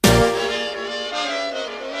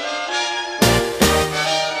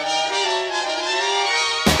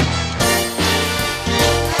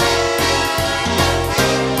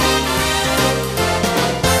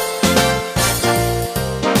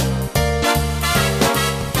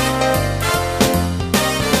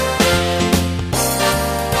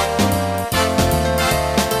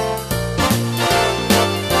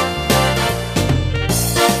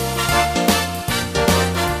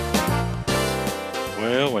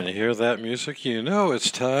when you hear that music, you know it's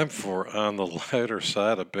time for On the Lighter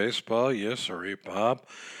Side of Baseball. Yes, sir, Bob.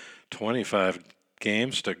 25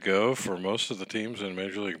 games to go for most of the teams in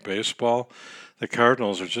Major League Baseball. The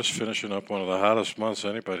Cardinals are just finishing up one of the hottest months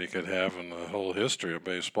anybody could have in the whole history of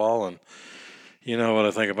baseball. And you know what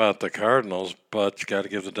I think about the Cardinals, but you got to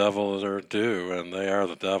give the devil their due, and they are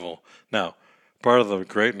the devil. Now, part of the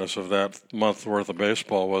greatness of that month worth of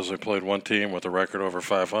baseball was they played one team with a record over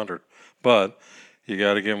 500. But you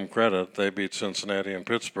got to give them credit. They beat Cincinnati and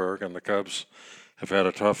Pittsburgh, and the Cubs have had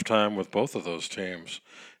a tough time with both of those teams.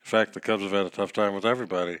 In fact, the Cubs have had a tough time with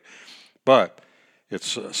everybody. But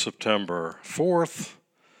it's September 4th.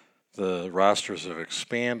 The rosters have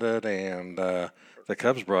expanded, and the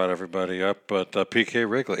Cubs brought everybody up, but P.K.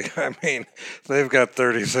 Wrigley. I mean, they've got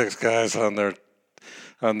 36 guys on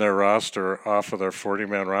their roster off of their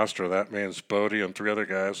 40-man roster. That means Bodie and 3 other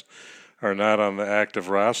guys are not on the active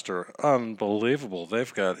roster. Unbelievable.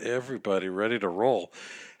 They've got everybody ready to roll.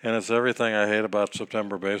 And it's everything I hate about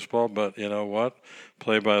September baseball, but you know what?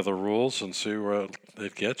 Play by the rules and see where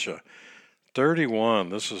it gets you. 31.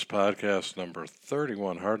 This is podcast number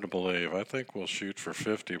 31. Hard to believe. I think we'll shoot for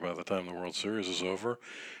 50 by the time the World Series is over.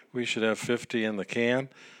 We should have 50 in the can.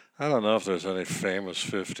 I don't know if there's any famous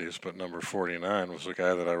 50s, but number 49 was the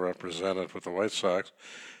guy that I represented with the White Sox.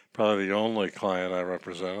 Probably the only client I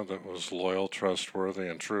represented that was loyal, trustworthy,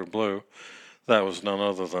 and true blue. That was none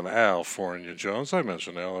other than Al Fornia Jones. I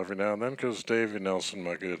mention Al every now and then because Davey Nelson,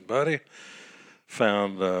 my good buddy,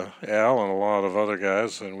 found Al and a lot of other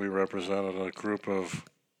guys, and we represented a group of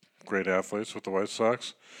great athletes with the White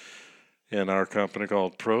Sox in our company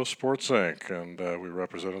called Pro Sports Inc., and we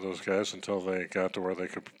represented those guys until they got to where they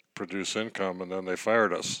could produce income, and then they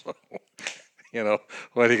fired us. So, you know,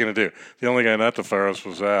 what are you going to do? The only guy not to fire us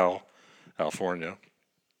was Al Fornia.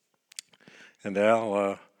 And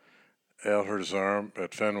Al hurt his arm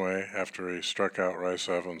at Fenway after he struck out Rice,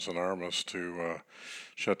 Evans, and Armas to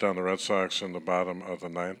shut down the Red Sox in the bottom of the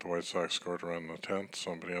 9th. The White Sox scored around the 10th.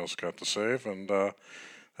 Somebody else got the save, and that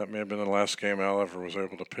may have been the last game Al ever was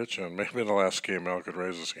able to pitch in. Maybe the last game Al could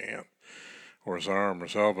raise his hand or his arm or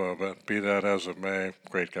his elbow, but be that as it may,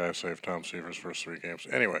 great guy saved Tom Seaver's first 3 games.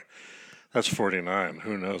 Anyway, that's 49.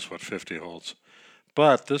 Who knows what 50 holds?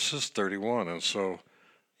 But this is 31, and so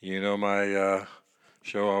you know my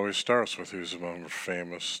show always starts with who's the most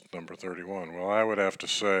famous number 31. Well, I would have to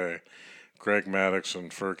say Greg Maddux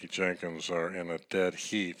and Fergie Jenkins are in a dead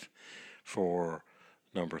heat for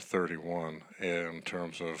number 31 in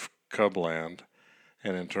terms of Cubland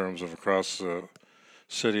and in terms of across the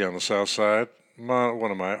city on the south side.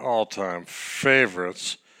 One of my all-time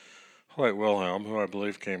favorites, Hoyt Wilhelm, who I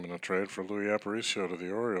believe came in a trade for Louis Aparicio to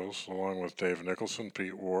the Orioles, along with Dave Nicholson,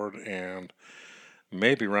 Pete Ward, and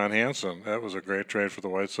maybe Ron Hansen. That was a great trade for the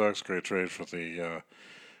White Sox, great trade for the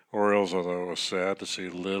Orioles, although it was sad to see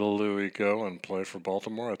little Louis go and play for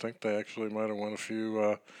Baltimore. I think they actually might have won a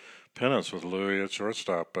few pennants with Louis at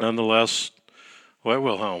shortstop. But nonetheless, Hoyt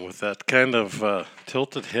Wilhelm, with that kind of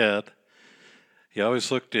tilted head, he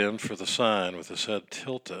always looked in for the sign with his head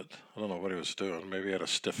tilted. I don't know what he was doing. Maybe he had a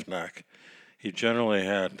stiff neck. He generally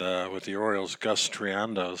had, with the Orioles, Gus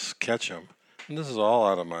Triandos catch him. And this is all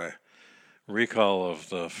out of my recall of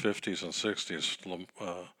the 50s and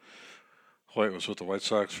 60s. Hoyt was with the White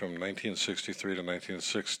Sox from 1963 to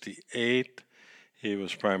 1968. He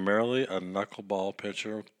was primarily a knuckleball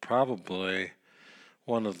pitcher, probably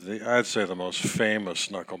one of I'd say the most famous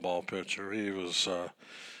knuckleball pitcher. He was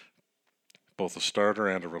both a starter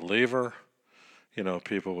and a reliever. You know,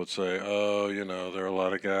 people would say, oh, you know, there are a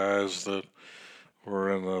lot of guys that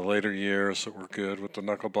were in the later years that were good with the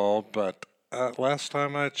knuckleball, but last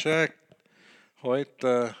time I checked, Hoyt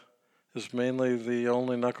is mainly the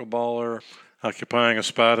only knuckleballer occupying a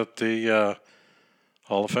spot at the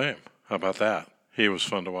Hall of Fame. How about that? He was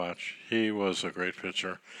fun to watch. He was a great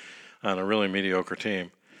pitcher on a really mediocre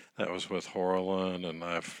team. That was with Horland, and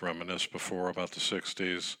I've reminisced before about the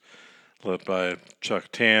 60s, led by Chuck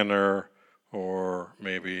Tanner or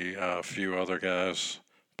maybe a few other guys.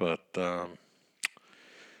 But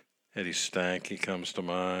Eddie Stanky comes to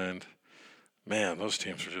mind. Man, those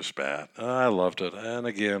teams were just bad. I loved it. And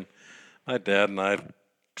again, my dad and I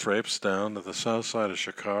traipsed down to the south side of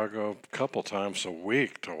Chicago a couple times a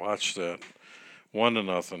week to watch that 1-0,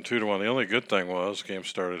 2-1. The only good thing was games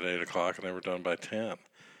started at 8 o'clock and they were done by 10.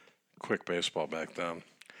 Quick baseball back then.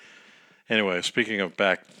 Anyway, speaking of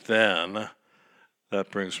back then,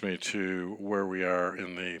 that brings me to where we are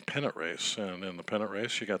in the pennant race. And in the pennant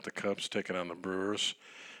race, you got the Cubs taking on the Brewers,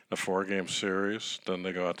 a 4-game series. Then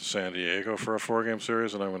they go out to San Diego for a 4-game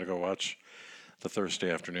series, and I'm going to go watch the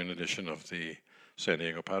Thursday afternoon edition of the San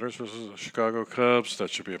Diego Padres versus the Chicago Cubs.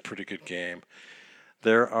 That should be a pretty good game.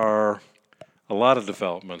 There are a lot of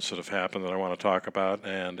developments that have happened that I want to talk about,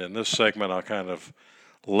 and in this segment I'll kind of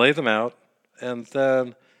lay them out, and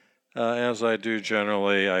then as I do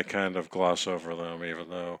generally, I kind of gloss over them even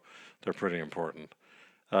though they're pretty important.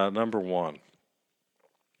 Number one,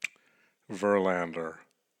 Verlander,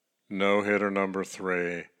 no-hitter number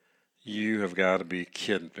 3. You have got to be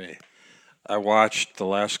kidding me. I watched the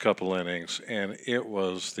last couple innings, and it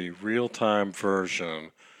was the real-time version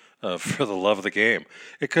of For the Love of the Game.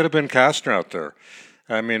 It could have been Costner out there.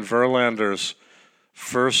 I mean, Verlander's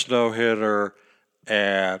first no-hitter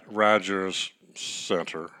at Rogers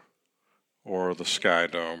Center, or the Sky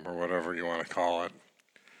Dome, or whatever you want to call it.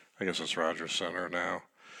 I guess it's Rogers Center now.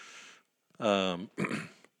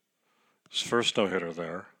 His first no-hitter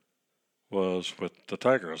there was with the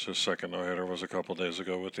Tigers. His second no-hitter was a couple days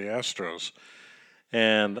ago with the Astros.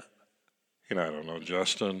 And, I don't know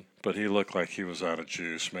Justin, but he looked like he was out of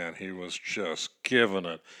juice, man. He was just giving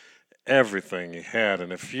it everything he had.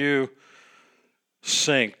 And if you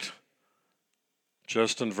synced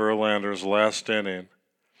Justin Verlander's last inning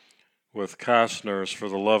with Costner's For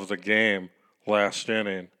the Love of the Game last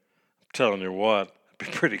inning, I'm telling you what,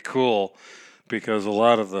 it'd be pretty cool, because a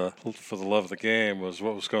lot of the For the Love of the Game was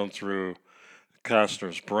what was going through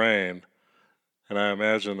Costner's brain. And I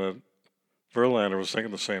imagine that Verlander was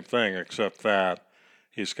thinking the same thing, except that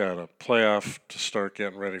he's got a playoff to start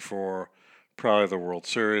getting ready for, probably the World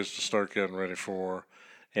Series to start getting ready for,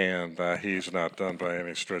 and he's not done by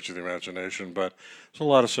any stretch of the imagination. But there's a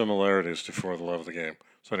lot of similarities to For the Love of the Game.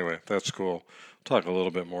 So anyway, that's cool. Talk a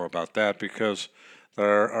little bit more about that, because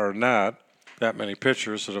there are not that many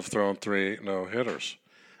pitchers that have thrown 3 no-hitters.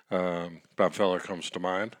 Bob Feller comes to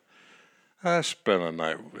mind. I spent a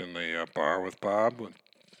night in the bar with Bob, with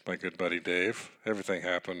my good buddy Dave. Everything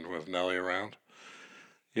happened with Nellie around.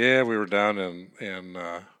 Yeah, we were down in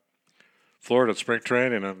Florida at spring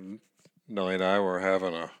training, and Nellie and I were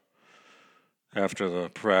having after the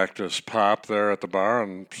practice pop there at the bar,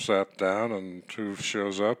 and sat down, and who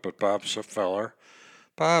shows up but Bob Feller.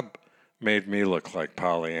 Bob made me look like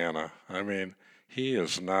Pollyanna. I mean, he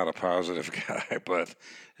is not a positive guy, but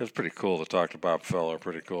it was pretty cool to talk to Bob Feller.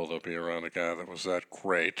 Pretty cool to be around a guy that was that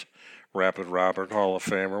great. Rapid Robert, Hall of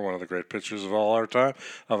Famer, one of the great pitchers of our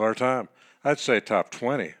time. I'd say top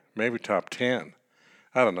 20, maybe top 10.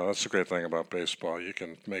 I don't know. That's the great thing about baseball. You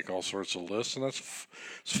can make all sorts of lists, and it's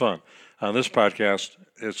fun. On this podcast,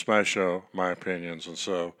 it's my show, my opinions, and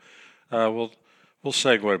so we'll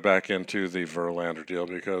segue back into the Verlander deal,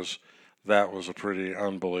 because that was a pretty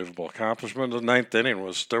unbelievable accomplishment. The 9th inning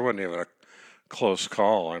there wasn't even a close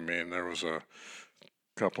call. I mean, there was a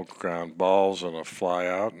couple ground balls and a fly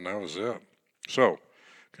out, and that was it. So,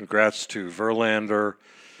 congrats to Verlander.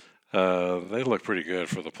 They look pretty good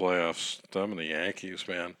for the playoffs. Them and the Yankees,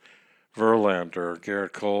 man. Verlander,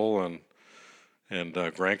 Garrett Cole, and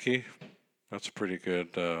Greinke. That's a pretty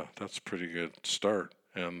good. That's a pretty good start.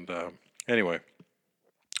 And anyway,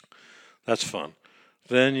 that's fun.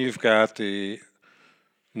 Then you've got the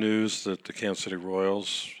news that the Kansas City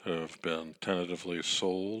Royals have been tentatively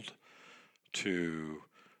sold to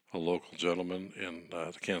a local gentleman in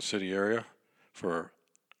the Kansas City area for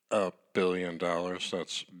 $1 billion.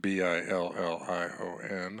 That's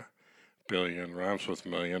Billion. Billion rhymes with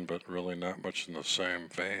million, but really not much in the same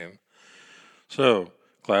vein. So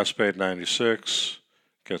Glass paid 96,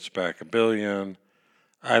 gets back $1 billion.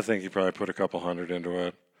 I think he probably put a couple hundred into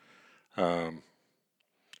it.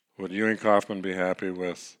 Would Ewing Kauffman be happy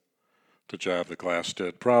with the job that Glass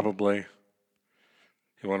did? Probably.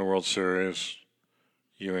 He won a World Series.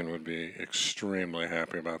 Ewing would be extremely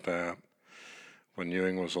happy about that. When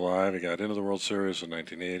Ewing was alive, he got into the World Series in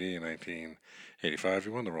 1980 and 1985. He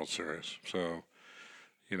won the World Series. So,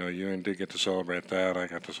 Ewing did get to celebrate that. I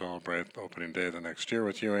got to celebrate opening day the next year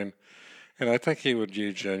with Ewing. And I think he would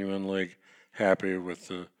be genuinely happy with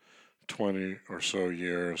the 20 or so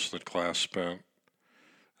years that Glass spent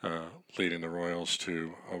leading the Royals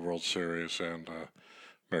to a World Series and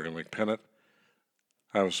American League pennant.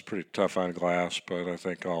 I was pretty tough on Glass, but I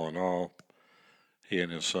think all in all, he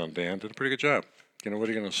and his son Dan did a pretty good job. What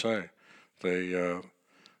are you going to say? Their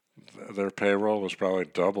payroll was probably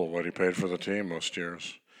double what he paid for the team most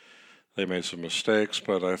years. They made some mistakes,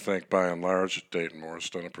 but I think by and large, Dayton Moore's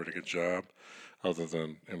done a pretty good job, other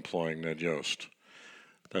than employing Ned Yost.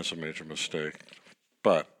 That's a major mistake.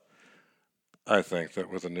 But I think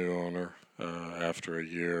that with a new owner, after a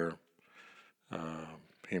year,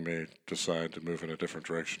 he may decide to move in a different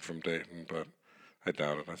direction from Dayton, but I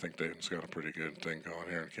doubt it. I think Dayton's got a pretty good thing going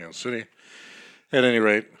here in Kansas City. At any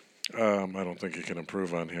rate, I don't think you can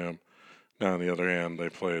improve on him. Now, on the other hand, they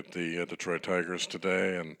played the Detroit Tigers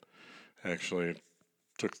today and actually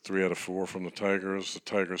took 3 out of 4 from the Tigers. The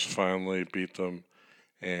Tigers finally beat them,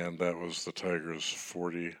 and that was the Tigers'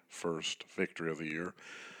 41st victory of the year.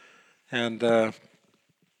 And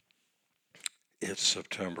it's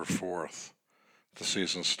September 4th. The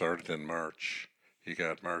season started in March. You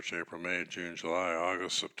got March, April, May, June, July,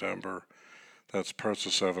 August, September. That's parts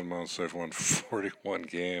of 7 months. They've won 41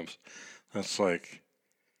 games. That's like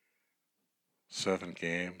 7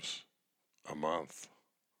 games a month.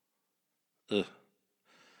 Ugh.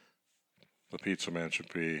 The pizza man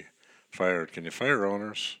should be fired. Can you fire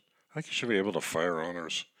owners? I think you should be able to fire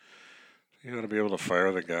owners. You ought to be able to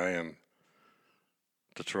fire the guy in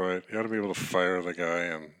Detroit. You ought to be able to fire the guy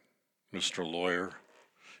in Mr. Lawyer.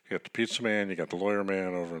 You got the pizza man, you got the lawyer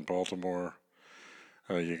man over in Baltimore.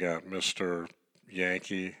 You got Mr.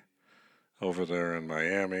 Yankee over there in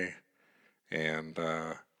Miami. And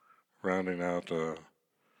rounding out the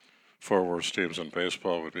 4 worst teams in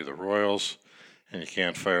baseball would be the Royals. And you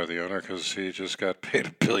can't fire the owner because he just got paid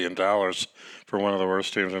 $1 billion for one of the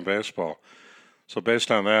worst teams in baseball. So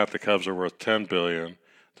based on that, the Cubs are worth $10 billion.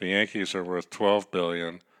 The Yankees are worth $12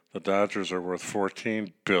 billion. The Dodgers are worth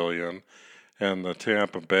 $14 billion. And the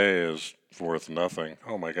Tampa Bay is worth nothing.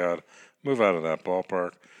 Oh, my God. Move out of that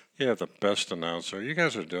ballpark. You have the best announcer. You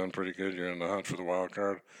guys are doing pretty good. You're in the hunt for the wild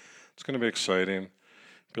card. It's going to be exciting.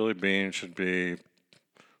 Billy Beane should be the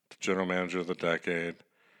general manager of the decade.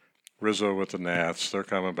 Rizzo with the Nats. They're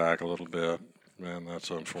coming back a little bit. Man,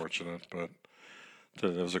 that's unfortunate. But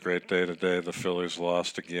it was a great day today. The Phillies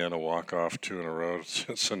lost again, a walk-off 2 in a row to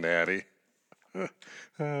Cincinnati. That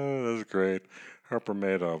was great. Harper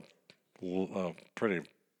made a pretty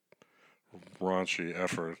raunchy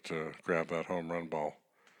effort to grab that home run ball,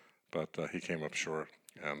 but he came up short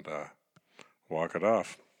and walk it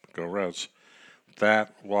off. Go Reds.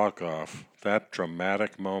 That walk-off, that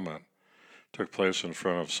dramatic moment, took place in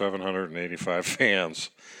front of 785 fans.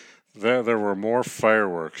 There were more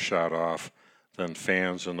fireworks shot off than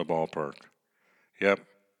fans in the ballpark. Yep,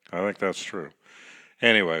 I think that's true.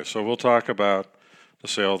 Anyway, so we'll talk about the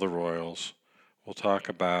sale of the Royals. We'll talk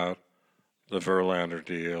about the Verlander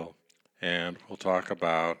deal. And we'll talk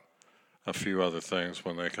about a few other things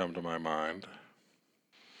when they come to my mind.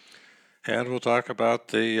 And we'll talk about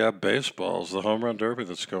the baseballs, the home run derby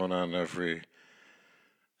that's going on every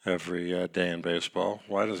day in baseball.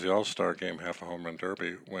 Why does the All-Star game have a home run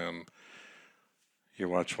derby when you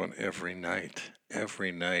watch one every night?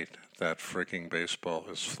 Every night that freaking baseball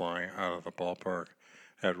is flying out of the ballpark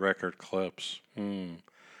at record clips.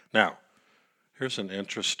 Now, here's an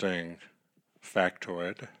interesting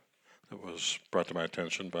factoid that was brought to my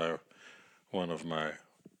attention by one of my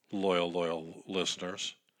loyal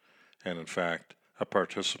listeners, and in fact, a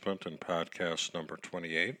participant in podcast number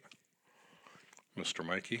 28, Mr.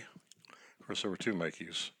 Mikey. Of course, there were 2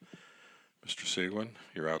 Mikeys. Mr. Seguin,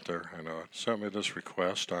 you're out there, I know it, sent me this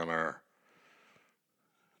request on our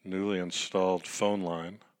newly installed phone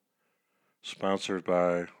line, sponsored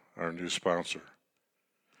by our new sponsor.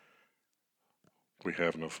 We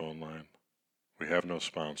have no phone line. We have no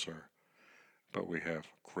sponsor. But we have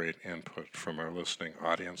great input from our listening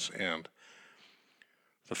audience. And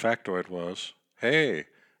the factoid was, hey,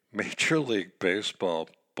 Major League Baseball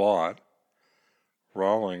bought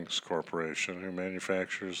Rawlings Corporation, who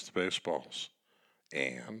manufactures the baseballs.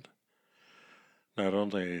 And not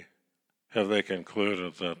only have they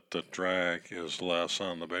concluded that the drag is less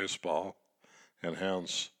on the baseball, and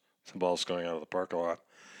hence the ball's going out of the park a lot,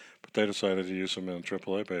 but they decided to use them in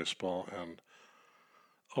AAA baseball, and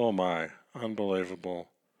oh my, unbelievable.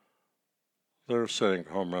 They're setting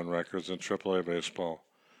home run records in AAA baseball.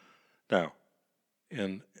 Now,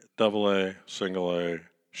 in AA, Single A,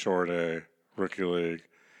 Short A, Rookie League,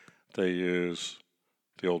 they use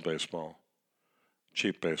the old baseball,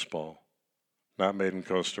 cheap baseball, not made in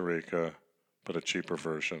Costa Rica, but a cheaper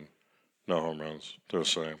version. No home runs. They're the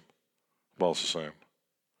same. Ball's the same.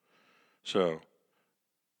 So,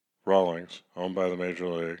 Rawlings, owned by the Major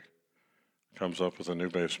League, comes up with a new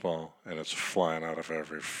baseball, and it's flying out of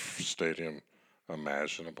every stadium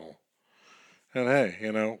imaginable. And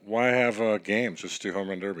hey, why have games? Just do home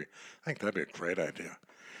run derby. I think that'd be a great idea.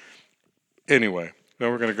 Anyway, now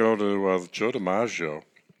we're going to go to Joe DiMaggio.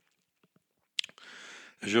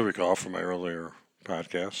 As you'll recall from my earlier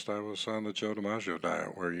podcast, I was on the Joe DiMaggio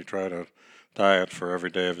diet, where you try to diet for every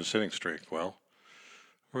day of his hitting streak. Well,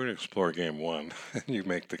 we're going to explore game 1, and you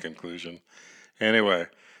make the conclusion. Anyway,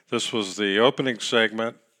 this was the opening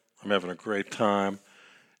segment. I'm having a great time.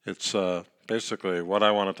 It's basically what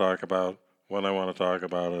I want to talk about, when I want to talk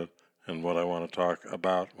about it, and what I want to talk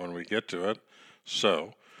about when we get to it.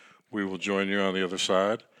 So, we will join you on the other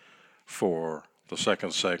side for the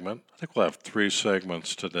second segment. I think we'll have 3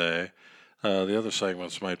 segments today. The other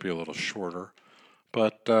segments might be a little shorter,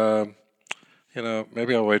 but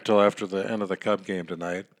maybe I'll wait till after the end of the Cub game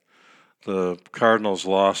tonight. The Cardinals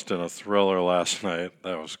lost in a thriller last night.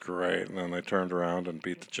 That was great, and then they turned around and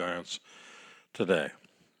beat the Giants today.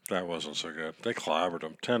 That wasn't so good. They clobbered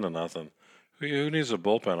them 10-0. Who needs a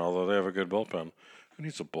bullpen? Although they have a good bullpen, who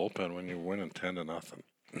needs a bullpen when you're winning 10-0?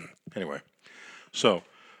 Anyway, so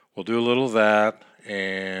we'll do a little of that,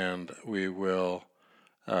 and we will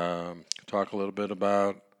talk a little bit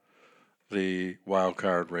about the wild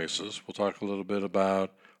card races. We'll talk a little bit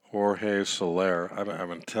about Jorge Soler. I've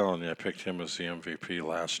been telling you, I picked him as the MVP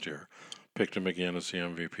last year. Picked him again as the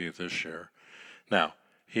MVP this year. Now,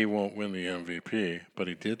 he won't win the MVP, but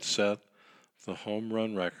he did set the home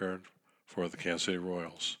run record for the Kansas City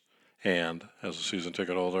Royals. And as a season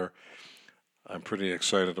ticket holder, I'm pretty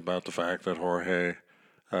excited about the fact that Jorge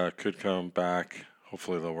could come back.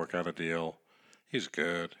 Hopefully they'll work out a deal. He's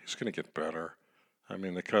good. He's going to get better. I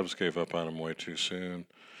mean, the Cubs gave up on him way too soon,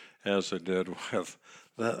 as they did with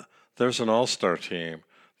there's an all-star team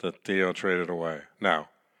that Theo traded away. Now,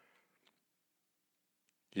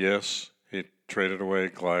 yes, he traded away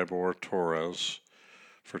Gleyber Torres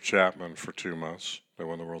for Chapman for 2 months. They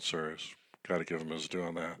won the World Series. Got to give him his due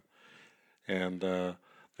on that. And the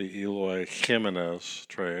Eloy Jimenez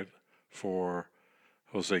trade for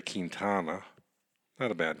Jose Quintana.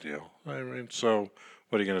 Not a bad deal. I mean, so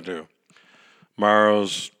what are you going to do?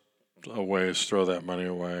 Morrow's a waste. Throw that money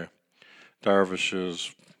away. Darvish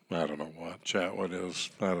is, I don't know what. Chatwood is,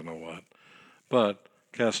 I don't know what. But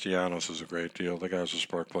Castellanos is a great deal. The guy's a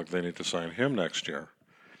spark plug. They need to sign him next year.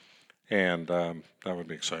 And that would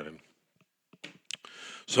be exciting.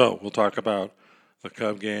 So we'll talk about the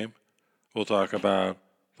Cub game. We'll talk about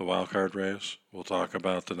the wild card race. We'll talk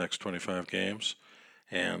about the next 25 games.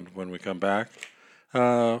 And when we come back,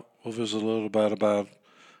 we'll visit a little bit about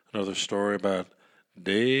another story about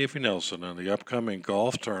Davey Nelson and the upcoming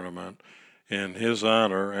golf tournament in his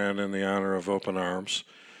honor and in the honor of Open Arms.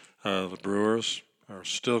 The Brewers are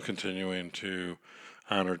still continuing to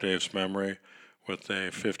honor Dave's memory with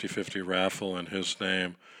a 50-50 raffle in his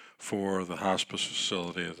name for the hospice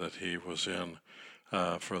facility that he was in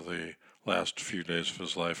for the last few days of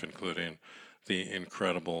his life, including the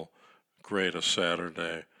incredible greatest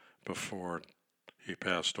Saturday before he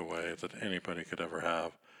passed away that anybody could ever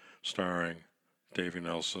have, starring Davey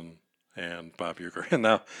Nelson and Bob Uecker. And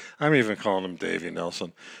now I'm even calling him Davey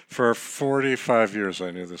Nelson. For 45 years,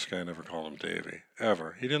 I knew this guy never called him Davey,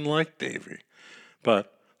 ever. He didn't like Davey.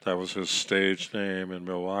 But that was his stage name in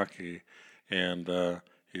Milwaukee, and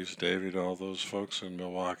he's Davey to all those folks in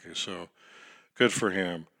Milwaukee. So good for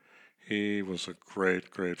him. He was a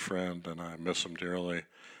great, great friend, and I miss him dearly.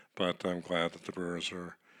 But I'm glad that the Brewers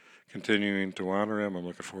are continuing to honor him. I'm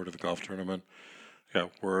looking forward to the golf tournament.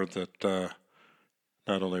 Got word that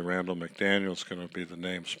not only Randall McDaniel is going to be the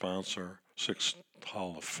name sponsor, 6th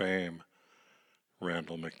Hall of Fame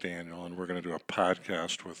Randall McDaniel, and we're going to do a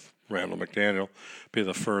podcast with Randall McDaniel, be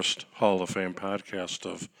the first Hall of Fame podcast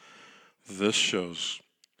of this show's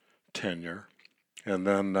tenure. And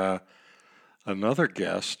then another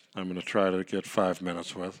guest I'm going to try to get 5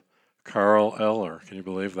 minutes with, Carl Eller. Can you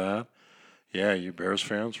believe that? Yeah, you Bears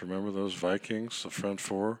fans, remember those Vikings, the front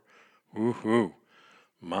four? Woohoo.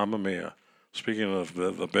 Mamma mia. Speaking of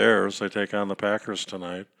the Bears, they take on the Packers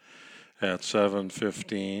tonight at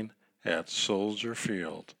 7:15 at Soldier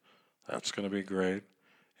Field. That's going to be great.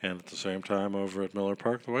 And at the same time, over at Miller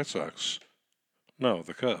Park, the White Sox. No,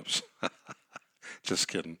 the Cubs. Just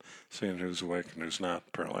kidding. Seeing who's awake and who's not.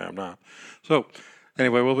 Apparently I'm not. So,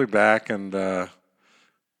 anyway, we'll be back, and we'll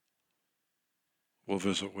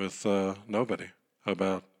visit with nobody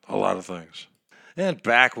about a lot of things. And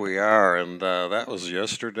back we are, and that was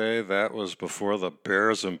yesterday. That was before the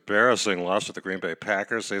Bears' embarrassing loss to the Green Bay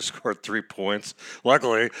Packers. They scored 3 points.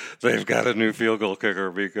 Luckily, they've got a new field goal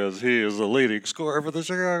kicker because he is the leading scorer for the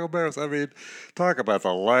Chicago Bears. I mean, talk about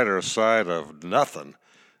the lighter side of nothing.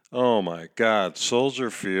 Oh, my God.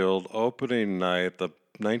 Soldier Field, opening night. The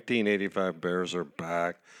 1985 Bears are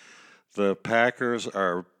back. The Packers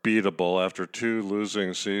are beatable after 2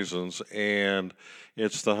 losing seasons, and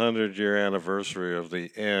it's the 100-year anniversary of the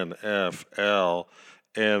NFL,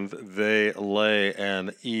 and they lay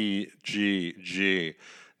an EGG.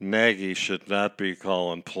 Nagy should not be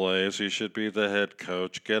calling plays. He should be the head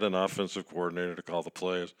coach. Get an offensive coordinator to call the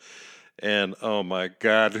plays. And, oh, my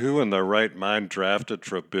God, who in their right mind drafted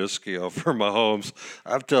Trubisky over Mahomes?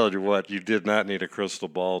 I'm telling you what, you did not need a crystal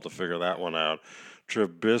ball to figure that one out.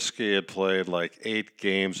 Trubisky had played like 8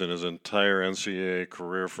 games in his entire NCAA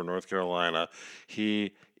career for North Carolina.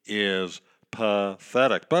 He is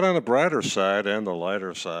pathetic. But on the brighter side and the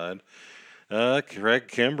lighter side, Craig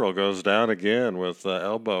Kimbrell goes down again with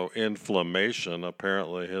elbow inflammation.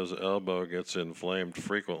 Apparently, his elbow gets inflamed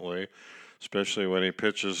frequently, especially when he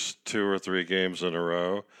pitches 2 or 3 games in a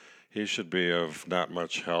row. He should be of not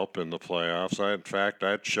much help in the playoffs. In fact,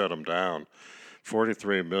 I'd shut him down.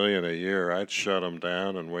 $43 million a year. I'd shut him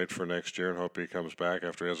down and wait for next year and hope he comes back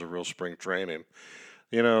after he has a real spring training.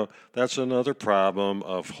 You know, that's another problem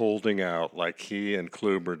of holding out like he and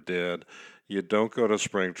Kluber did. You don't go to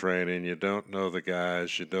spring training, you don't know the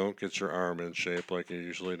guys, you don't get your arm in shape like you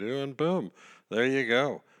usually do, and boom, there you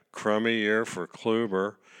go. Crummy year for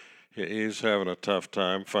Kluber. He's having a tough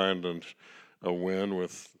time finding a win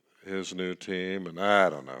with his new team, and I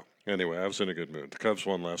don't know. Anyway, I was in a good mood. The Cubs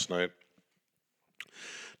won last night.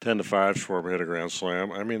 10-5, Schwarber hit a grand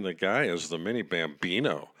slam. I mean, the guy is the mini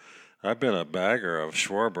Bambino. I've been a bagger of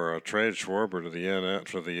Schwarber. I traded Schwarber to the NN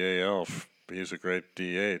for the AL. He's a great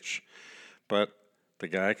DH. But the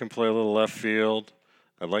guy can play a little left field.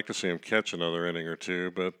 I'd like to see him catch another inning or two,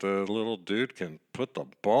 but the little dude can put the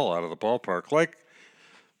ball out of the ballpark like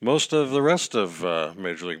most of the rest of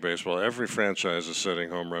Major League Baseball. Every franchise is setting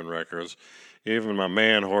home run records. Even my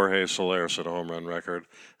man Jorge Soler set a home run record.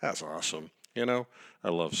 That's awesome. You know, I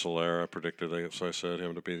love Soler. I predicted, as I said,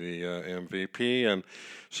 him to be the MVP. And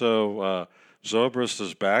so Zobrist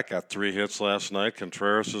is back. Got 3 hits last night.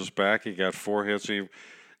 Contreras is back. He got 4 hits.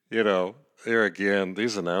 Here again,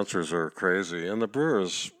 these announcers are crazy. And the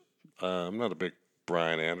Brewers, I'm not a big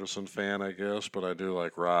Brian Anderson fan, I guess, but I do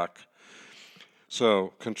like rock.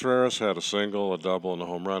 So Contreras had a single, a double, and a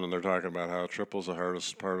home run, and they're talking about how triple's the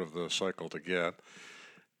hardest part of the cycle to get.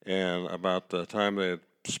 And about the time they had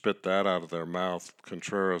spit that out of their mouth,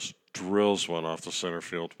 Contreras drills one off the center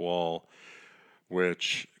field wall,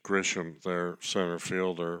 which Grisham, their center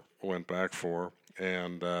fielder, went back for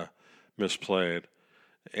and misplayed.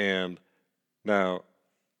 And now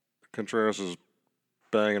Contreras is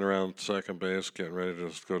banging around second base, getting ready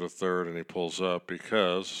to go to third, and he pulls up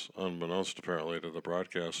because, unbeknownst apparently to the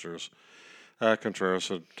broadcasters,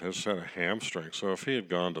 Contreras has had a hamstring. So if he had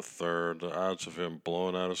gone to third, the odds of him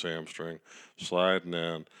blowing out his hamstring, sliding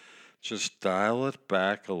in, just dial it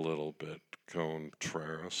back a little bit,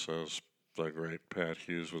 Contreras, as the great Pat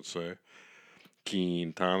Hughes would say.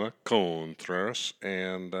 Quintana Contreras,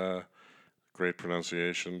 and great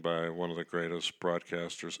pronunciation by one of the greatest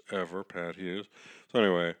broadcasters ever, Pat Hughes. So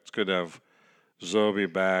anyway, it's good to have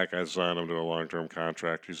Zobi back. I signed him to a long-term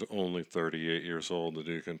contract. He's only 38 years old. The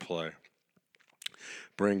dude can play.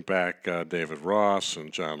 Bring back David Ross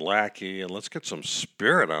and John Lackey, and let's get some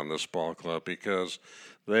spirit on this ball club because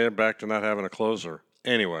they're back to not having a closer.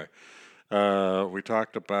 Anyway, we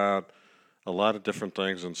talked about a lot of different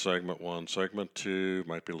things in segment 1. Segment 2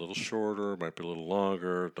 might be a little shorter, might be a little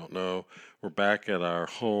longer, don't know. We're back at our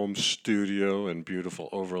home studio in beautiful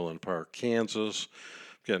Overland Park, Kansas.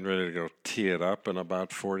 Getting ready to go tee it up in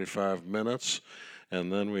about 45 minutes,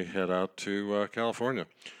 and then we head out to California.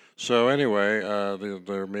 So anyway,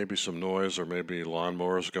 there may be some noise or maybe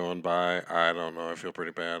lawnmowers going by. I don't know. I feel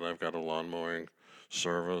pretty bad. I've got a lawn mowing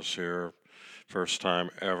service here. First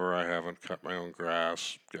time ever I haven't cut my own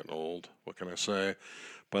grass. Getting old. What can I say?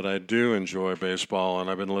 But I do enjoy baseball,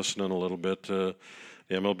 and I've been listening a little bit to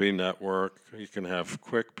the MLB Network. You can have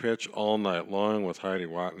quick pitch all night long with Heidi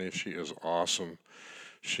Watney. She is awesome.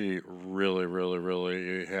 She really, really,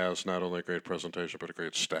 really has not only a great presentation, but a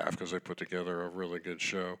great staff because they put together a really good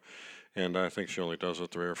show. And I think she only does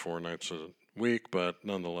it 3 or 4 nights a week, but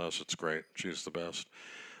nonetheless, it's great. She's the best.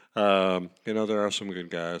 There are some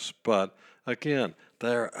good guys, but again,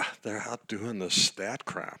 they're out doing the stat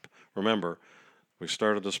crap. Remember, we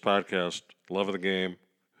started this podcast, love of the game.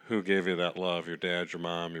 Who gave you that love? Your dad, your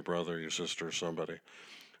mom, your brother, your sister, somebody.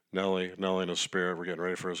 Nelly in his spirit. We're getting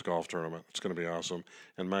ready for his golf tournament. It's going to be awesome.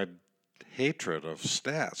 And my hatred of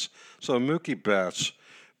stats. So Mookie Betts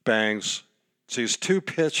sees 2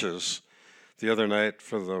 pitches the other night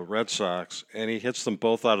for the Red Sox, and he hits them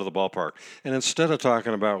both out of the ballpark. And instead of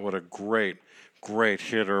talking about what a great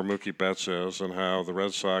hitter Mookie Betts is and how the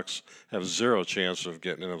Red Sox have 0 chance of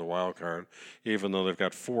getting into the wild card, even though they've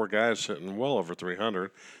got 4 guys hitting well over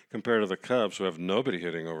 300, compared to the Cubs, who have nobody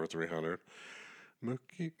hitting over 300.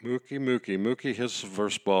 Mookie hits the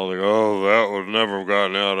first ball. They go, that would never have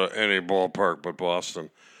gotten out of any ballpark but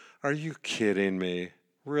Boston. Are you kidding me?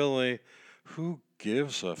 Really? Who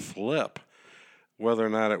gives a flip whether or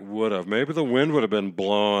not it would have? Maybe the wind would have been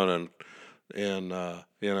blowing in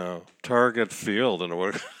Target Field and it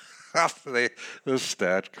would have This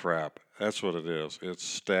stat crap. That's what it is. It's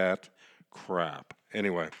stat crap.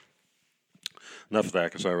 Anyway, enough of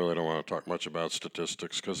that because I really don't want to talk much about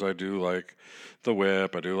statistics because I do like the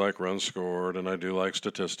whip, I do like runs scored, and I do like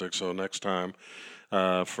statistics. So next time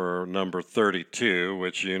for number 32,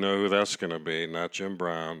 which you know who that's going to be, not Jim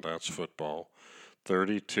Brown, that's football.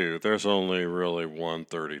 32. There's only really one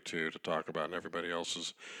 32 to talk about, and everybody else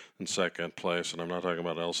is in second place. And I'm not talking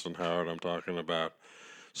about Elston Howard. I'm talking about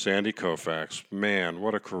Sandy Koufax. Man,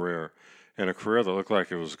 what a career. And a career that looked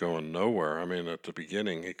like it was going nowhere. I mean, at the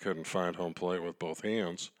beginning, he couldn't find home plate with both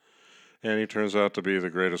hands. And he turns out to be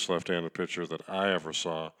the greatest left-handed pitcher that I ever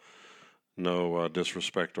saw. No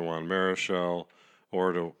disrespect to Juan Marichal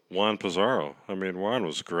or to Juan Pizarro. I mean, Juan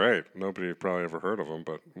was great. Nobody probably ever heard of him,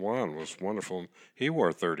 but Juan was wonderful. He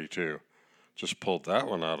wore 32. Just pulled that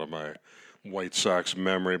one out of my White Sox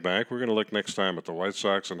memory bank. We're going to look next time at the White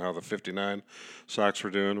Sox and how the 59 Sox were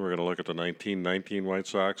doing. We're going to look at the 1919 White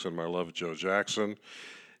Sox and my love of Joe Jackson.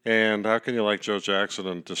 And how can you like Joe Jackson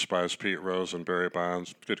and despise Pete Rose and Barry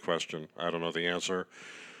Bonds? Good question. I don't know the answer.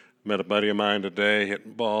 Met a buddy of mine today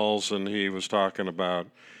hitting balls, and he was talking about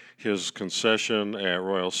his concession at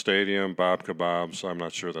Royal Stadium, Bob Kebabs. I'm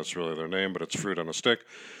not sure that's really their name, but it's fruit on a stick.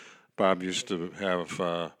 Bob used to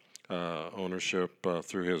have ownership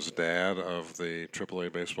through his dad of the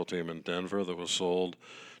AAA baseball team in Denver that was sold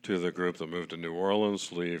to the group that moved to New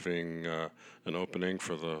Orleans, leaving an opening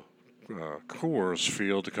for the Coors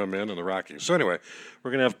Field to come in and the Rockies. So anyway,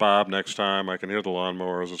 we're going to have Bob next time. I can hear the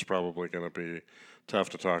lawnmowers. It's probably going to be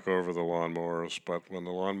tough to talk over the lawnmowers, but when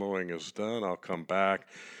the lawn mowing is done, I'll come back.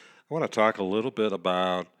 I want to talk a little bit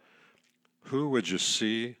about who would you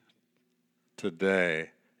see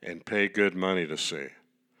today and pay good money to see.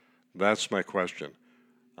 That's my question.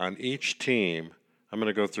 On each team, I'm going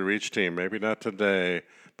to go through each team. Maybe not today,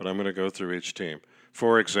 but I'm going to go through each team.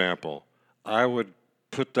 For example, I would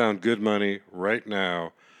put down good money right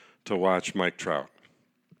now to watch Mike Trout.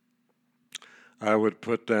 I would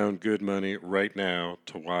put down good money right now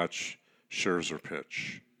to watch Scherzer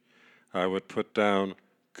pitch. I would put down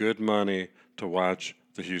good money to watch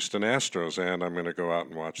the Houston Astros, and I'm going to go out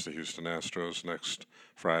and watch the Houston Astros next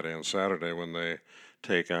Friday and Saturday when they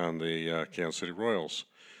take on the Kansas City Royals.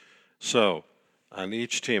 So, on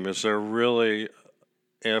each team, is there really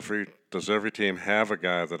does every team have a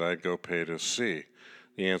guy that I'd go pay to see?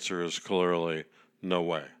 The answer is clearly no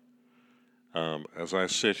way. As I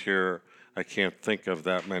sit here, I can't think of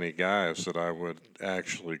that many guys that I would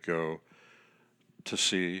actually go to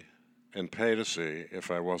see and pay to see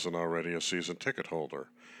if I wasn't already a season ticket holder.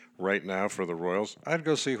 Right now for the Royals, I'd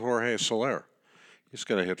go see Jorge Soler. He's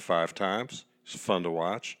going to hit 5 times. He's fun to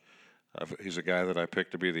watch. He's a guy that I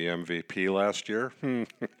picked to be the MVP last year.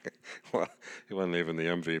 Well, he wasn't even the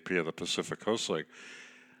MVP of the Pacific Coast League.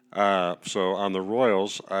 So on the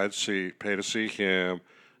Royals, I'd pay to see him.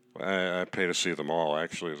 I pay to see them all,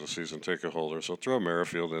 actually, as a season ticket holder. So throw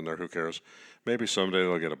Merrifield in there. Who cares? Maybe someday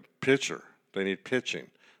they'll get a pitcher. They need pitching.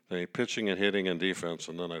 They need pitching and hitting and defense,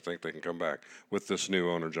 and then I think they can come back with this new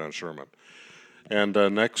owner, John Sherman. And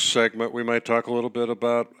next segment, we might talk a little bit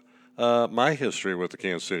about my history with the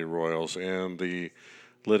Kansas City Royals and the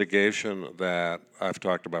litigation that I've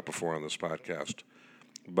talked about before on this podcast.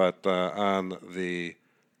 But on the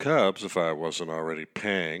Cubs, if I wasn't already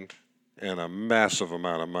paying, and a massive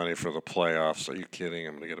amount of money for the playoffs. Are you kidding?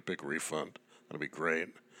 I'm going to get a big refund. That'll be great.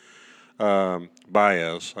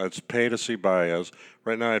 Baez. I'd pay to see Baez.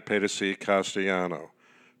 Right now I'd pay to see Castellano.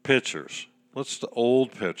 Pitchers. What's the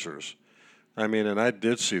old pitchers? I mean, and I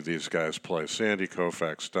did see these guys play. Sandy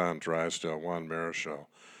Koufax, Don Drysdale, Juan Marichal.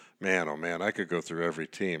 Man, oh man, I could go through every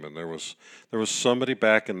team. And there was somebody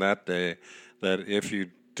back in that day that if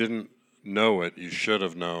you didn't know it, you should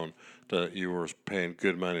have known that you were paying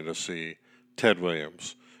good money to see Ted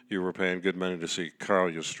Williams. You were paying good money to see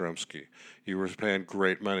Carl Yastrzemski. You were paying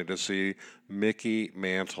great money to see Mickey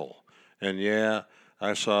Mantle. And yeah,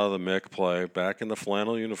 I saw the Mick play back in the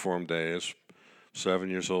flannel uniform days, 7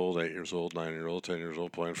 years old, 8 years old, 9 years old, 10 years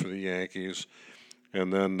old, playing for the Yankees.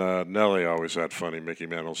 And then Nelly always had funny Mickey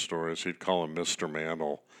Mantle stories. He'd call him Mr.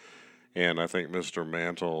 Mantle. And I think Mr.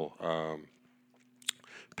 Mantle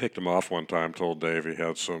picked him off one time, told Dave he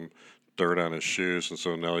had some dirt on his shoes, and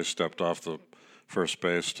so Nelly stepped off the first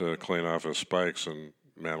base to clean off his spikes, and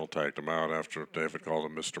Mantle tagged him out after David called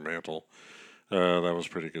him Mr. Mantle. That was a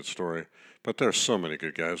pretty good story. But there's so many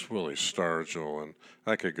good guys. Willie Stargell, and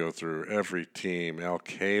I could go through every team. Al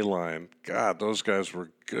Kaline. God, those guys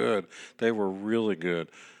were good. They were really good.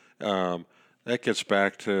 That gets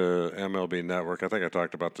back to MLB Network. I think I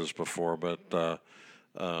talked about this before, but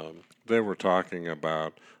they were talking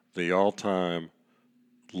about the all-time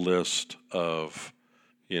list of,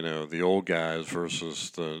 the old guys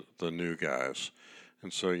versus the new guys.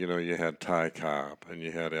 And so, you had Ty Cobb, and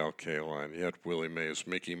you had Al Kaline, you had Willie Mays,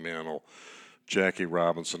 Mickey Mantle, Jackie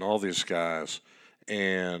Robinson, all these guys.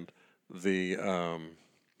 And the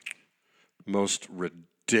most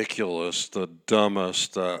ridiculous, the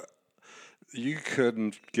dumbest, you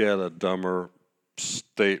couldn't get a dumber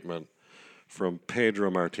statement from Pedro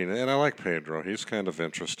Martinez. And I like Pedro. He's kind of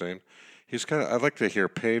interesting. I'd like to hear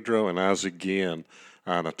Pedro and Ozzie Guillen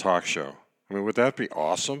on a talk show. I mean, would that be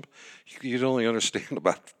awesome? You'd only understand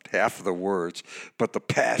about half of the words, but the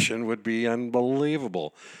passion would be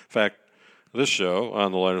unbelievable. In fact, this show,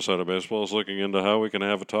 On the Lighter Side of Baseball, is looking into how we can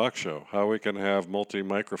have a talk show, how we can have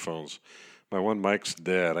multi-microphones. My one mic's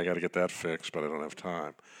dead. I got to get that fixed, but I don't have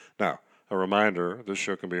time. Now, a reminder, this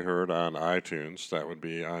show can be heard on iTunes. That would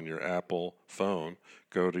be on your Apple phone.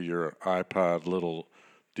 Go to your iPod little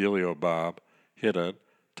Dealio Bob, hit it,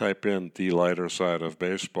 type in The Lighter Side of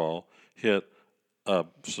Baseball, hit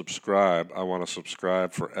subscribe. I want to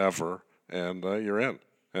subscribe forever, and you're in,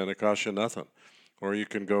 and it costs you nothing. Or you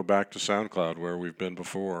can go back to SoundCloud where we've been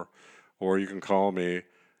before, or you can call me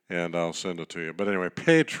and I'll send it to you. But anyway,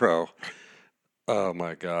 Pedro, oh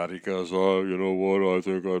my God, he goes, oh, you know what, I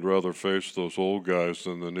think I'd rather face those old guys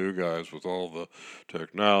than the new guys with all the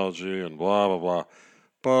technology and blah, blah, blah.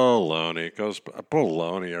 Baloney. He goes,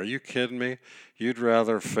 baloney, are you kidding me? You'd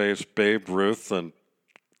rather face Babe Ruth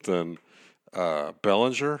than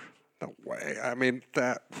Bellinger? No way. I mean,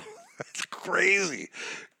 that's crazy.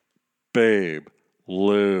 Babe,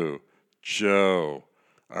 Lou, Joe,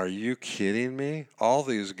 are you kidding me? All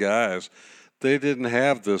these guys, they didn't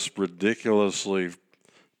have this ridiculously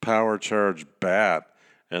power-charged bat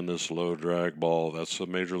and this low drag ball. That's the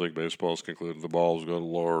Major League Baseball's concluded. The ball's got a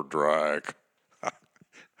lower drag.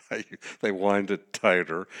 They wind it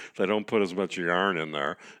tighter. They don't put as much yarn in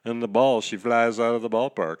there. And the ball, she flies out of the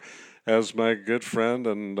ballpark. As my good friend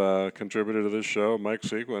and contributor to this show, Mike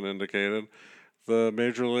Sequin, indicated, the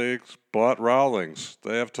Major Leagues bought Rawlings.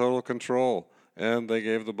 They have total control. And they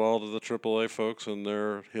gave the ball to the AAA folks, and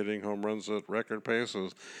they're hitting home runs at record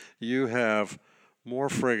paces. You have more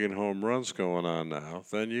friggin' home runs going on now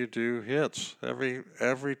than you do hits.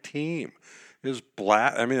 Every team is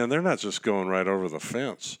and they're not just going right over the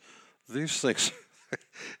fence. These things,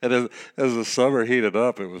 and as the summer heated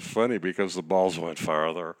up, it was funny because the balls went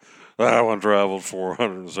farther. That one traveled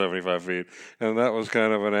 475 feet, and that was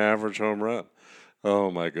kind of an average home run.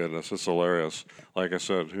 Oh, my goodness, it's hilarious. Like I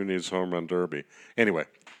said, who needs home run derby? Anyway,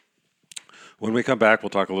 when we come back,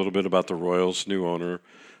 we'll talk a little bit about the Royals' new owner,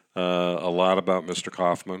 a lot about Mr.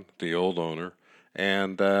 Kaufman, the old owner,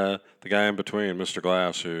 and the guy in between, Mr.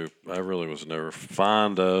 Glass, who I really was never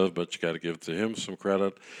fond of, but you got to give to him some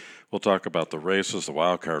credit. We'll talk about the races. The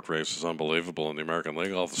wild card race is unbelievable in the American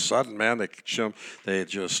League. All of a sudden, man, they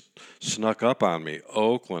just snuck up on me.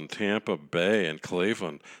 Oakland, Tampa Bay, and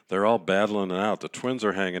Cleveland, they're all battling it out. The Twins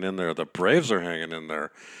are hanging in there. The Braves are hanging in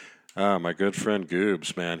there. My good friend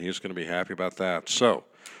Goobs, man, he's going to be happy about that. So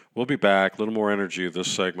we'll be back. A little more energy this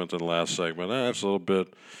segment than the last segment. I was a little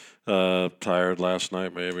bit tired last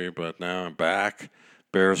night maybe, but now I'm back.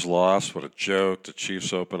 Bears lost. What a joke. The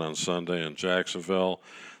Chiefs open on Sunday in Jacksonville.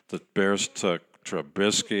 The Bears took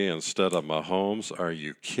Trubisky instead of Mahomes. Are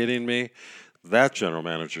you kidding me? That general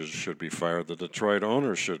manager should be fired. The Detroit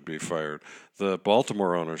owner should be fired. The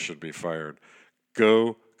Baltimore owner should be fired.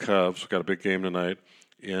 Go Cubs. We've got a big game tonight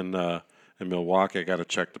in Milwaukee. I got to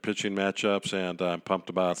check the pitching matchups, and I'm pumped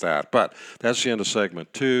about that. But that's the end of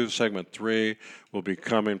segment 2. Segment 3 will be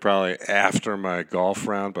coming probably after my golf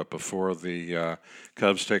round, but before the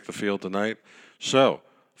Cubs take the field tonight. So,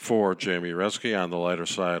 for Jamie Reski on the lighter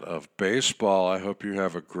side of baseball, I hope you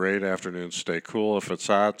have a great afternoon. Stay cool if it's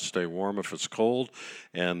hot, stay warm if it's cold,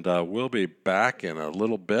 and we'll be back in a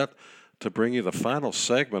little bit to bring you the final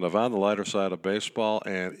segment of On the Lighter Side of Baseball,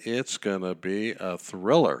 and it's going to be a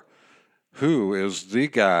thriller. Who is the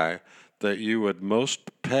guy that you would most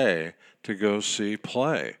pay to go see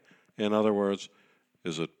play? In other words,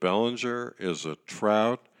 is it Bellinger? Is it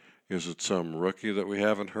Trout? Is it some rookie that we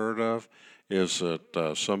haven't heard of? Is it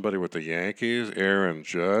somebody with the Yankees, Aaron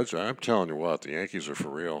Judge? I'm telling you what, the Yankees are for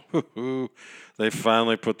real. They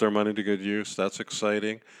finally put their money to good use. That's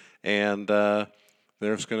exciting. And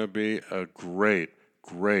there's going to be a great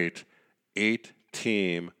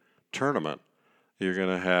 8-team tournament. You're going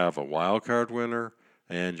to have a wild card winner,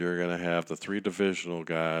 and you're going to have the 3 divisional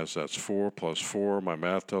guys. That's 4 plus 4. My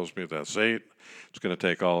math tells me that's 8. It's going to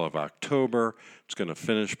take all of October. It's going to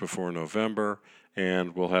finish before November.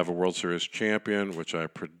 And we'll have a World Series champion, which I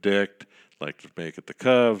predict, like to make it the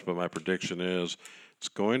Cubs, but my prediction is It's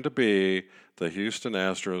going to be the Houston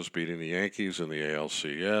Astros beating the Yankees in the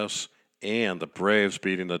ALCS and the Braves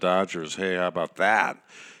beating the Dodgers. Hey, how about that?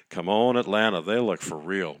 Come on, Atlanta. They look for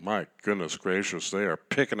real. My goodness gracious, they are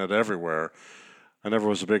picking it everywhere. I never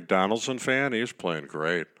was a big Donaldson fan. He's playing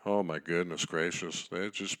great. Oh, my goodness gracious. They're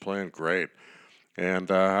just playing great. And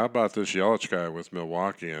how about this Yelich guy with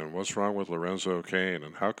Milwaukee? And what's wrong with Lorenzo Cain?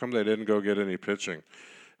 And how come they didn't go get any pitching?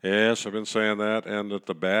 Yes, I've been saying that, and that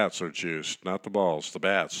the bats are juiced, not the balls, the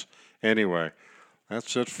bats. Anyway,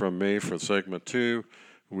 that's it from me for segment 2.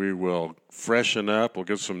 We will freshen up. We'll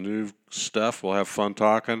get some new stuff. We'll have fun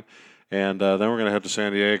talking. And then we're going to head to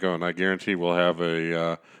San Diego, and I guarantee we'll have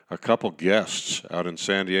a couple guests out in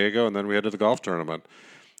San Diego, and then we head to the golf tournament.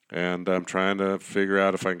 And I'm trying to figure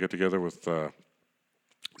out if I can get together with the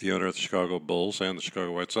owner of the Chicago Bulls and the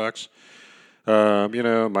Chicago White Sox.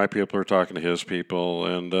 My people are talking to his people,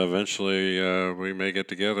 and eventually we may get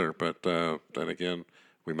together, but then again,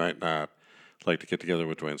 we might not. I'd like to get together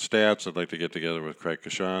with Dwayne Stats. I'd like to get together with Craig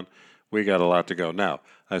Kashan. We got a lot to go. Now,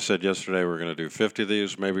 I said yesterday we're going to do 50 of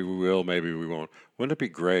these. Maybe we will, maybe we won't. Wouldn't it be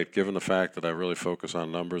great, given the fact that I really focus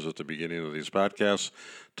on numbers at the beginning of these podcasts,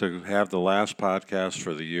 to have the last podcast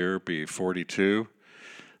for the year be 42?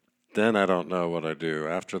 Then I don't know what I do.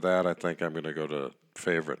 After that, I think I'm going to go to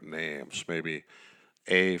favorite names. Maybe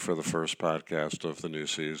A for the first podcast of the new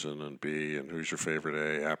season, and B, and who's your favorite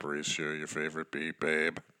A? Aparicio, your favorite B?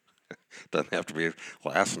 Babe. Doesn't have to be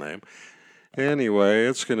last name. Anyway,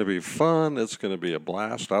 it's going to be fun. It's going to be a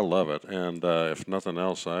blast. I love it. And if nothing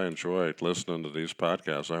else, I enjoy listening to these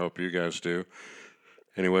podcasts. I hope you guys do.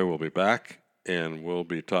 Anyway, we'll be back, and we'll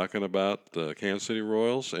be talking about the Kansas City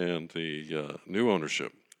Royals and the new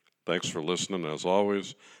ownership. Thanks for listening. As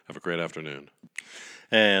always, have a great afternoon.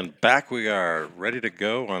 And back we are, ready to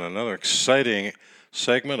go on another exciting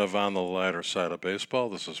segment of On the Lighter Side of Baseball.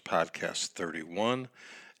 This is podcast 31.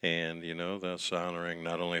 And, that's honoring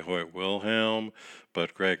not only Hoyt Wilhelm,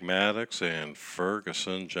 but Greg Maddux and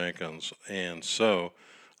Ferguson Jenkins. And so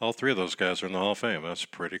all three of those guys are in the Hall of Fame. That's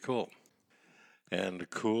pretty cool. And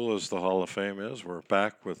cool as the Hall of Fame is, we're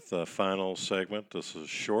back with the final segment. This is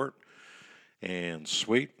short and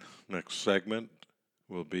sweet. Next segment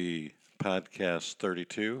will be podcast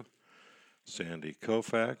 32, Sandy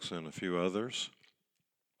Koufax and a few others.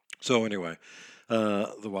 So anyway,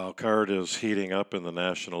 the wild card is heating up in the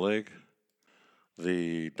National League.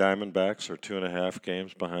 The Diamondbacks are 2.5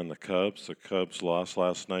 games behind the Cubs. The Cubs lost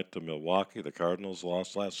last night to Milwaukee. The Cardinals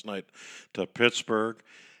lost last night to Pittsburgh.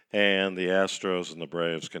 And the Astros and the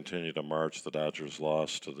Braves continue to march. The Dodgers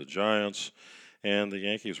lost to the Giants. And the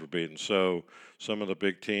Yankees were beaten. So some of the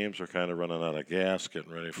big teams are kind of running out of gas,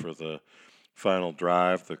 getting ready for the final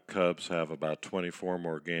drive. The Cubs have about 24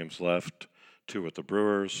 more games left, 2 with the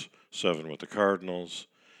Brewers, 7 with the Cardinals.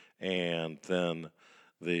 And then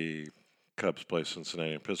the Cubs play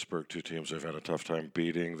Cincinnati and Pittsburgh, 2 teams they've had a tough time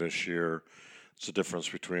beating this year. It's the difference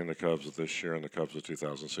between the Cubs of this year and the Cubs of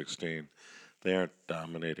 2016. They aren't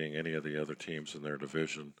dominating any of the other teams in their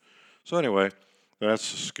division. So anyway,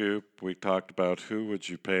 that's the scoop. We talked about who would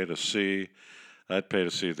you pay to see. I'd pay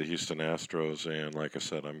to see the Houston Astros, and like I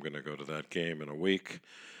said, I'm going to go to that game in a week.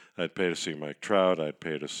 I'd pay to see Mike Trout. I'd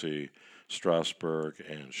pay to see Strasburg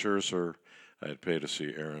and Scherzer. I'd pay to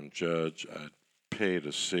see Aaron Judge. I'd pay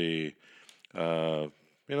to see,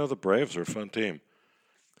 the Braves are a fun team.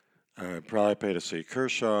 I'd probably pay to see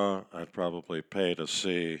Kershaw. I'd probably pay to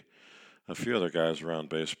see a few other guys around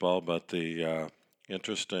baseball, but the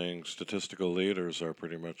interesting statistical leaders are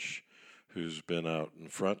pretty much who's been out in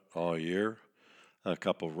front all year. A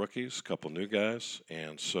couple rookies, a couple new guys,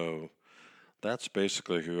 and so that's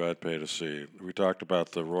basically who I'd pay to see. We talked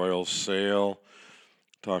about the Royals sale,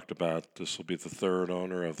 talked about this will be the third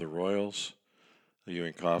owner of the Royals.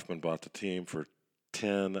 Ewing Kauffman bought the team for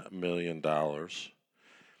 $10 million.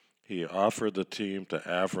 He offered the team to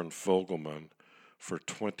Avron Fogelman for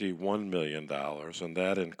 $21 million, and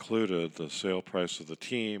that included the sale price of the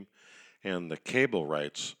team and the cable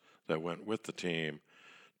rights that went with the team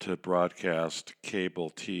to broadcast cable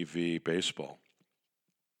TV baseball.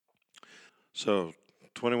 So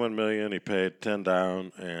 $21 million, he paid 10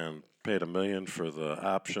 down and paid $1 million for the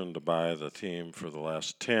option to buy the team for the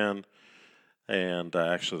last 10. And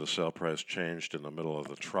actually the sale price changed in the middle of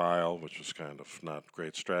the trial, which was kind of not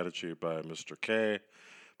great strategy by Mr. K. It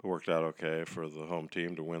worked out okay for the home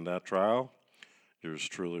team to win that trial. He was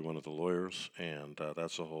truly one of the lawyers, and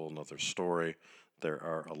that's a whole other story. There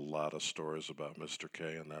are a lot of stories about Mr.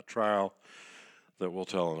 K in that trial that we'll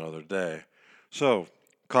tell another day. So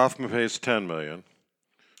Kauffman pays $10 million.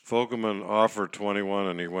 Fogelman offered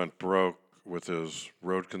 $21, and he went broke with his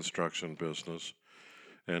road construction business.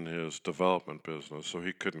 in his development business, so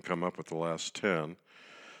he couldn't come up with the last 10.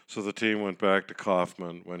 So the team went back to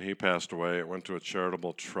Kaufman. When he passed away, it went to a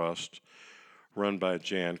charitable trust run by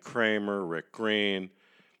Jan Kramer, Rick Green,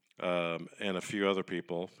 and a few other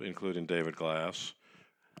people, including David Glass.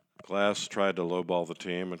 Glass tried to lowball the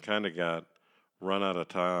team and kind of got run out of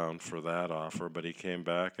town for that offer, but he came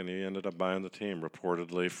back and he ended up buying the team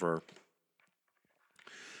reportedly for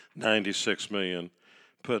 $96 million.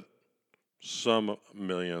 Put some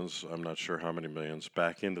millions, I'm not sure how many millions,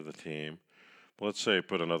 back into the team. Let's say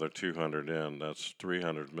put another 200 in, that's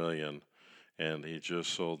 300 million, and he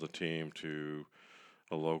just sold the team to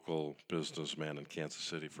a local businessman in Kansas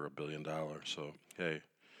City for $1 billion. So, hey,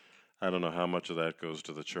 I don't know how much of that goes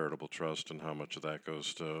to the charitable trust and how much of that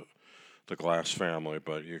goes to the Glass family,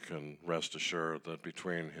 but you can rest assured that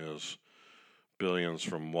between his billions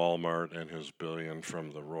from Walmart and his billion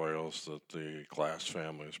from the Royals, that the Glass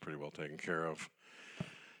family is pretty well taken care of.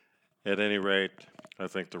 At any rate, I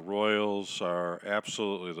think the Royals are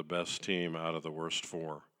absolutely the best team out of the worst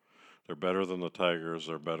four. They're better than the Tigers,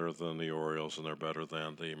 they're better than the Orioles, and they're better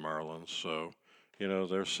than the Marlins. So,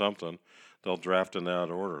 there's something. They'll draft in that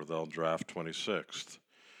order. They'll draft 26th,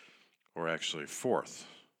 or actually 4th.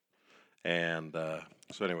 And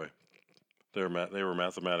so anyway, they were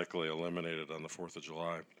mathematically eliminated on the 4th of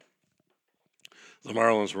July. The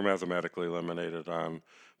Marlins were mathematically eliminated on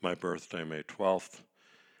my birthday, May 12th.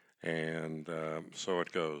 And so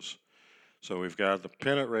it goes. So we've got the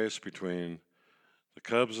pennant race between the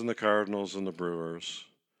Cubs and the Cardinals and the Brewers.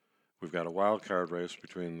 We've got a wild card race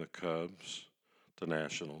between the Cubs, the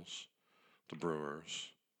Nationals, the Brewers,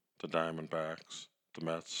 the Diamondbacks, the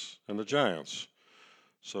Mets, and the Giants.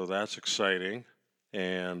 So that's exciting.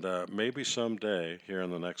 And maybe someday, here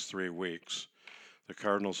in the next 3 weeks, the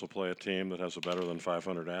Cardinals will play a team that has a better than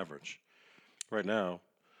 500 average. Right now,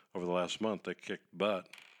 over the last month, they kicked butt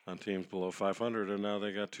on teams below 500, and now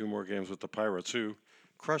they got 2 more games with the Pirates, who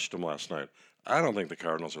crushed them last night. I don't think the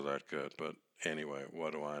Cardinals are that good, but anyway,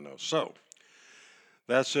 what do I know? So,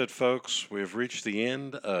 that's it, folks. We've reached the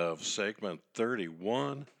end of segment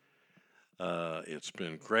 31. It's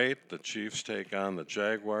been great. The Chiefs take on the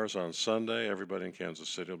Jaguars on Sunday. Everybody in Kansas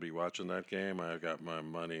City will be watching that game. I got my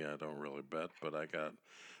money. I don't really bet, but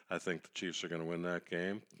I think the Chiefs are going to win that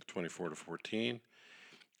game, 24-14.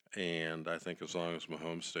 And I think as long as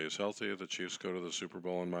Mahomes stays healthy, the Chiefs go to the Super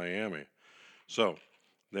Bowl in Miami. So,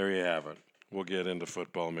 there you have it. We'll get into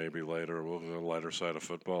football maybe later. We'll go to the lighter side of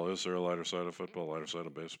football. Is there a lighter side of football, lighter side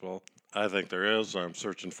of baseball? I think there is. I'm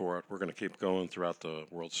searching for it. We're going to keep going throughout the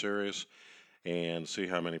World Series and see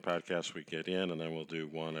how many podcasts we get in, and then we'll do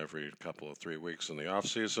one every couple of 3 weeks in the off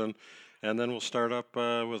season, and then we'll start up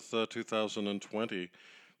with 2020.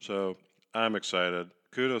 So I'm excited.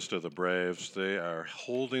 Kudos to the Braves. They are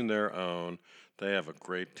holding their own. They have a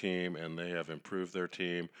great team, and they have improved their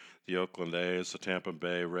team. The Oakland A's, the Tampa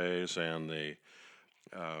Bay Rays, and the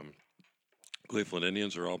Cleveland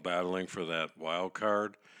Indians are all battling for that wild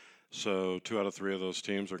card. So 2 out of 3 of those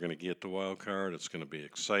teams are going to get the wild card. It's going to be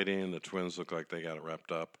exciting. The Twins look like they got it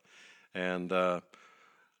wrapped up. And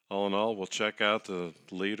all in all, we'll check out the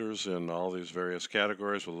leaders in all these various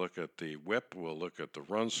categories. We'll look at the whip. We'll look at the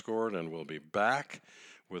runs scored. And we'll be back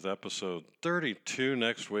with episode 32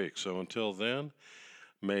 next week. So until then,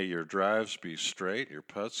 may your drives be straight, your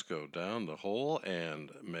putts go down the hole,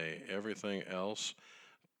 and may everything else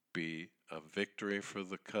be a victory for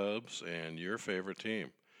the Cubs and your favorite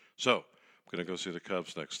team. So, I'm going to go see the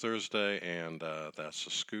Cubs next Thursday, and that's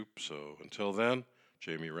the scoop. So, until then,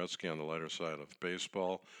 Jamie Rutsky on the lighter side of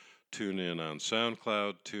baseball. Tune in on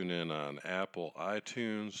SoundCloud, tune in on Apple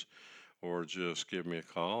iTunes, or just give me a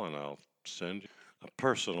call, and I'll send you a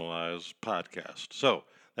personalized podcast. So,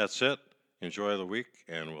 that's it. Enjoy the week,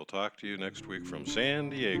 and we'll talk to you next week from San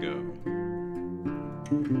Diego.